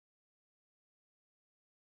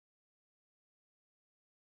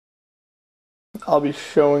I'll be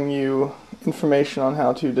showing you information on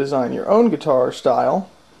how to design your own guitar style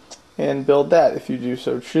and build that if you do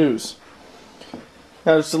so choose.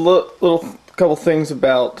 Now just a little couple things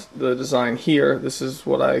about the design here. This is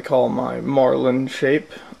what I call my Marlin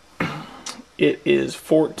shape. It is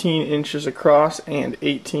 14 inches across and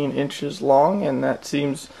 18 inches long, and that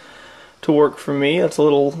seems to work for me. It's a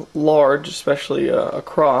little large, especially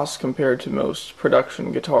across compared to most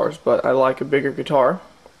production guitars, but I like a bigger guitar.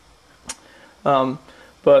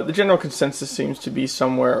 But the general consensus seems to be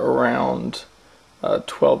somewhere around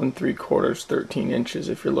 12 3/4, 13 inches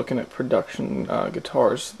if you're looking at production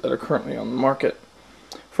guitars that are currently on the market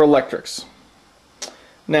for electrics.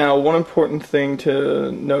 Now, one important thing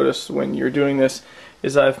to notice when you're doing this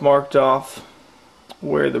is I've marked off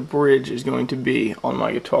where the bridge is going to be on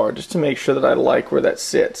my guitar, just to make sure that I like where that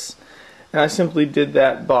sits. And I simply did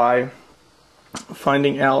that by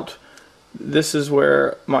finding out this is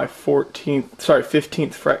where my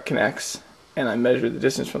 15th fret connects, and I measured the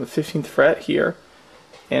distance from the 15th fret here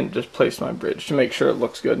and just placed my bridge to make sure it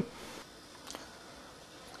looks good.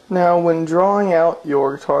 Now, when drawing out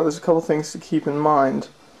your guitar, there's a couple things to keep in mind.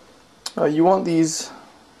 You want these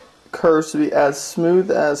curves to be as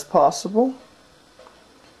smooth as possible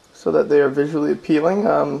so that they are visually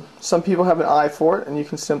appealing. Some people have an eye for it, and you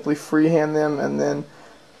can simply freehand them and then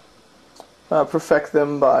perfect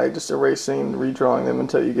them by just erasing and redrawing them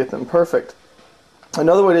until you get them perfect.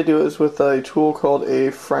 Another way to do it is with a tool called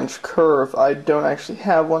a French curve. I don't actually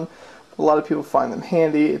have one. A lot of people find them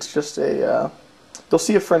handy. It's just a you'll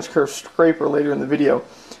see a French curve scraper later in the video,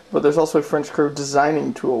 but there's also a French curve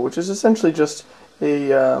designing tool, which is essentially just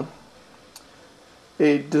a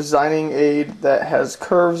designing aid that has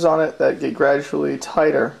curves on it that get gradually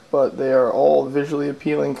tighter, but they are all visually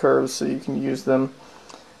appealing curves, so you can use them,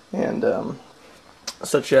 and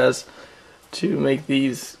such as to make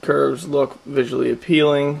these curves look visually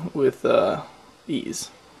appealing with ease.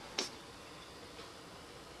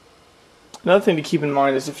 Another thing to keep in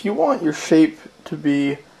mind is if you want your shape to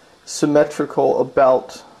be symmetrical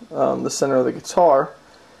about the center of the guitar,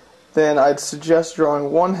 then I'd suggest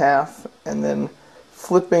drawing one half and then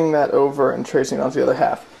flipping that over and tracing it onto the other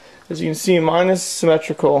half. As you can see, mine is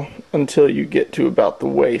symmetrical until you get to about the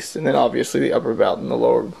waist, and then obviously the upper belt and the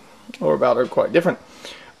lower belt are quite different.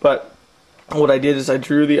 But what I did is I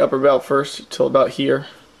drew the upper belt first till about here,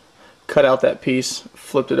 cut out that piece,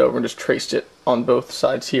 flipped it over, and just traced it on both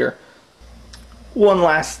sides here. One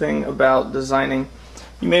last thing about designing,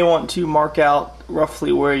 you may want to mark out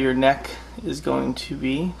roughly where your neck is going to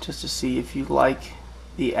be, just to see if you like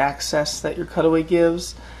the access that your cutaway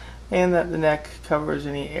gives, and that the neck covers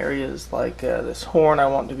any areas like this horn. I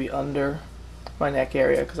want to be under my neck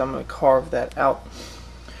area because I'm going to carve that out.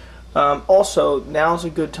 Also, now's a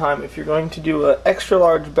good time if you're going to do an extra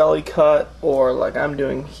large belly cut, or like I'm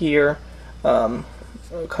doing here, a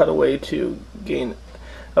cutaway to gain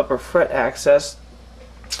upper fret access.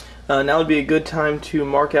 Now would be a good time to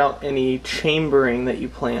mark out any chambering that you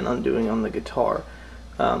plan on doing on the guitar.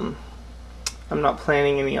 I'm not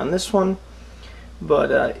planning any on this one,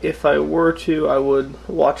 but if I were to, I would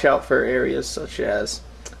watch out for areas such as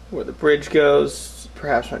where the bridge goes,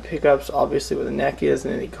 perhaps my pickups, obviously where the neck is,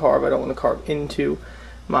 and any carve. I don't want to carve into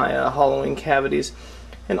my hollowing cavities.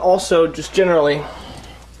 And also, just generally,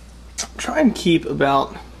 try and keep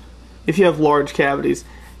about, if you have large cavities,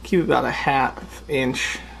 keep about a ½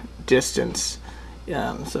 inch distance.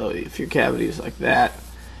 So if your cavity is like that,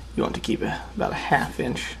 you want to keep about a ½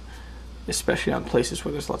 inch, especially on places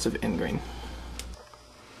where there's lots of ingrain.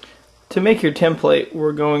 To make your template,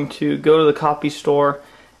 we're going to go to the copy store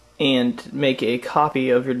and make a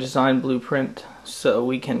copy of your design blueprint so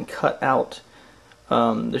we can cut out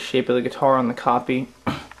the shape of the guitar on the copy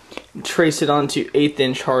and trace it onto 1/8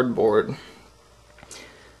 inch hardboard.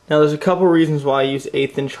 Now there's a couple reasons why I use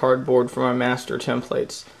 1/8 inch hardboard for my master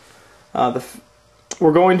templates.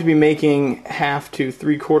 We're going to be making ½ to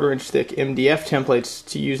 3/4 inch thick MDF templates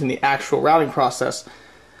to use in the actual routing process,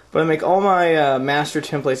 but I make all my master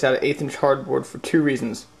templates out of 1/8 inch hardboard for two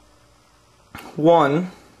reasons.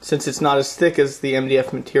 One, since it's not as thick as the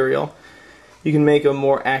MDF material, you can make a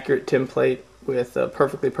more accurate template with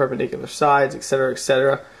perfectly perpendicular sides, etc.,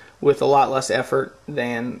 etc., with a lot less effort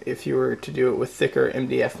than if you were to do it with thicker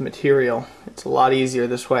MDF material. It's a lot easier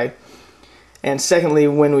this way. And secondly,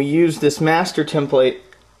 when we use this master template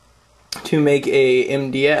to make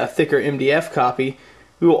a thicker MDF copy,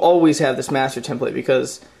 we will always have this master template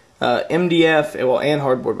because MDF, well, and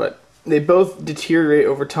hardboard, but they both deteriorate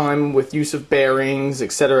over time with use of bearings,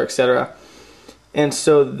 etc., etc. And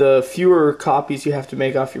so the fewer copies you have to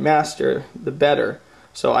make off your master, the better.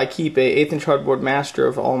 So I keep a 1/8" hardboard master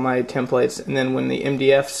of all my templates, and then when the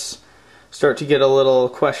MDFs start to get a little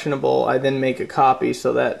questionable, I then make a copy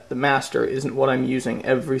so that the master isn't what I'm using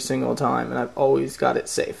every single time, and I've always got it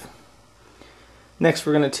safe. Next,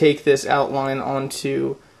 we're going to take this outline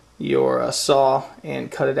onto your saw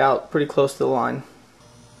and cut it out pretty close to the line.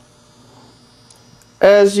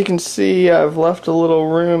 As you can see, I've left a little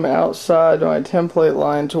room outside my template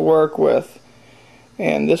line to work with,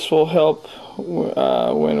 and this will help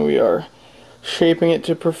when we are shaping it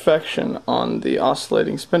to perfection on the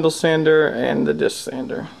oscillating spindle sander and the disc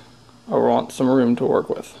sander. I want some room to work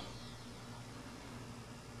with.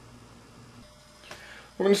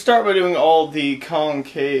 We're going to start by doing all the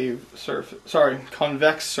convex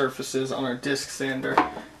surfaces on our disc sander,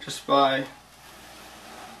 just by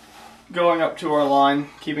going up to our line,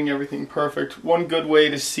 keeping everything perfect. One good way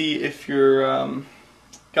to see if you're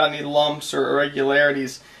got any lumps or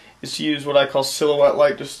irregularities is to use what I call silhouette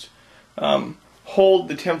light. Just hold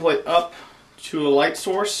the template up to a light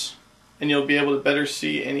source and you'll be able to better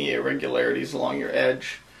see any irregularities along your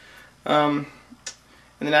edge. And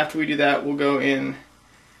then after we do that, we'll go in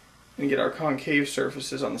and get our concave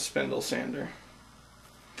surfaces on the spindle sander.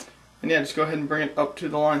 And yeah, just go ahead and bring it up to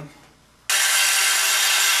the line.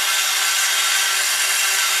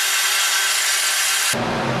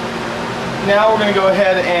 Now we're going to go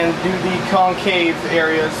ahead and do the concave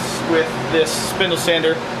areas with this spindle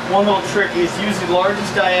sander. One little trick is use the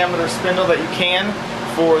largest diameter spindle that you can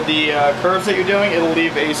for the curves that you're doing. It'll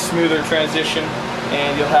leave a smoother transition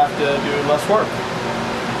and you'll have to do less work.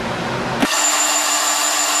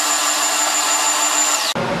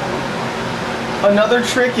 Another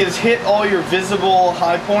trick is hit all your visible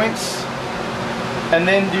high points and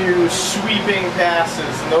then do sweeping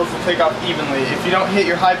passes, and those will take off evenly. If you don't hit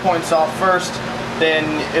your high points off first, then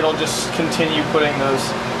it'll just continue putting those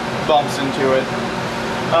bumps into it.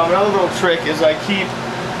 Another little trick is I keep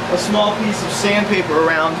a small piece of sandpaper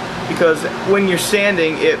around, because when you're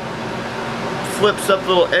sanding it flips up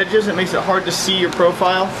little edges. It makes it hard to see your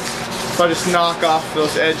profile. So I just knock off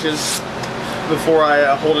those edges before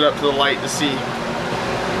I hold it up to the light to see.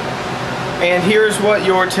 And here's what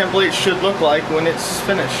your template should look like when it's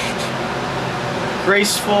finished.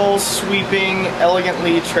 Graceful, sweeping,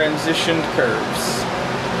 elegantly transitioned curves.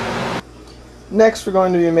 Next, we're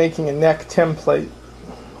going to be making a neck template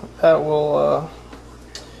that will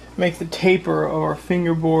make the taper of our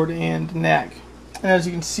fingerboard and neck. And as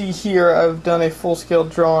you can see here, I've done a full-scale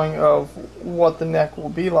drawing of what the neck will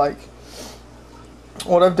be like.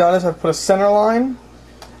 What I've done is I've put a center line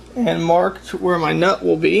and marked where my nut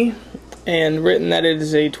will be, and written that it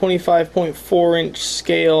is a 25.4"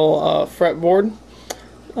 scale fretboard,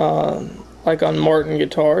 like on Martin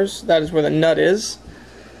guitars. That is where the nut is.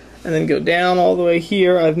 And then go down all the way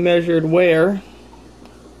here. I've measured where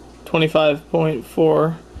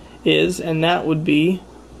 25.4 is, and that would be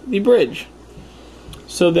the bridge.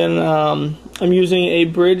 So then I'm using a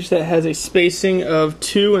bridge that has a spacing of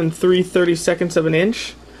 2 3/32 of an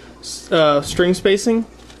inch string spacing.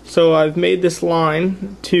 So I've made this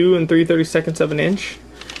line 2 3/32 of an inch,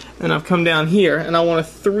 and I've come down here and I want a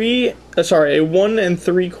 1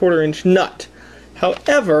 3/4 inch nut.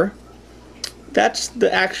 However, that's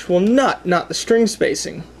the actual nut, not the string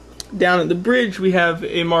spacing. Down at the bridge we have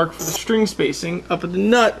a mark for the string spacing. Up at the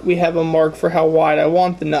nut we have a mark for how wide I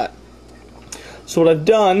want the nut. So what I've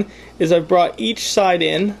done is I've brought each side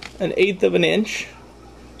in 1/8 of an inch.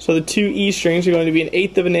 So the two E strings are going to be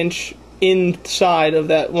 1/8 of an inch inside of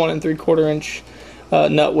that 1 3/4 inch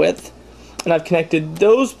nut width, and I've connected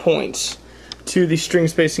those points to the string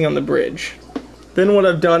spacing on the bridge. Then what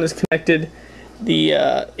I've done is connected the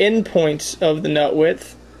end points of the nut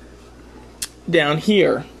width down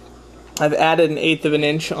here. I've added 1/8 of an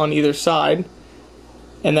inch on either side,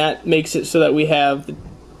 and that makes it so that we have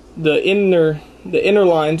the inner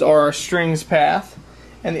lines are our strings path,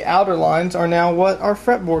 and the outer lines are now what our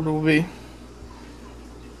fretboard will be.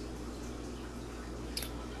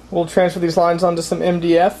 We'll transfer these lines onto some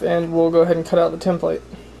MDF and we'll go ahead and cut out the template.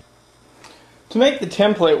 To make the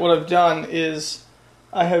template, what I've done is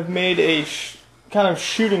I have made a kind of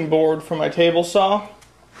shooting board for my table saw.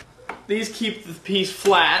 These keep the piece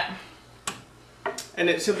flat and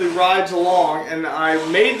it simply rides along, and I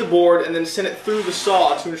made the board and then sent it through the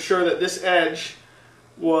saw to ensure that this edge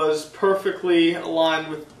was perfectly aligned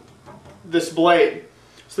with this blade.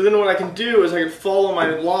 So then what I can do is I can follow my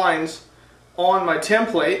lines on my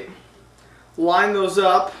template, line those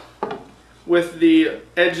up with the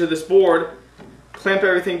edge of this board, clamp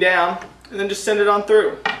everything down, and then just send it on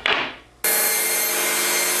through.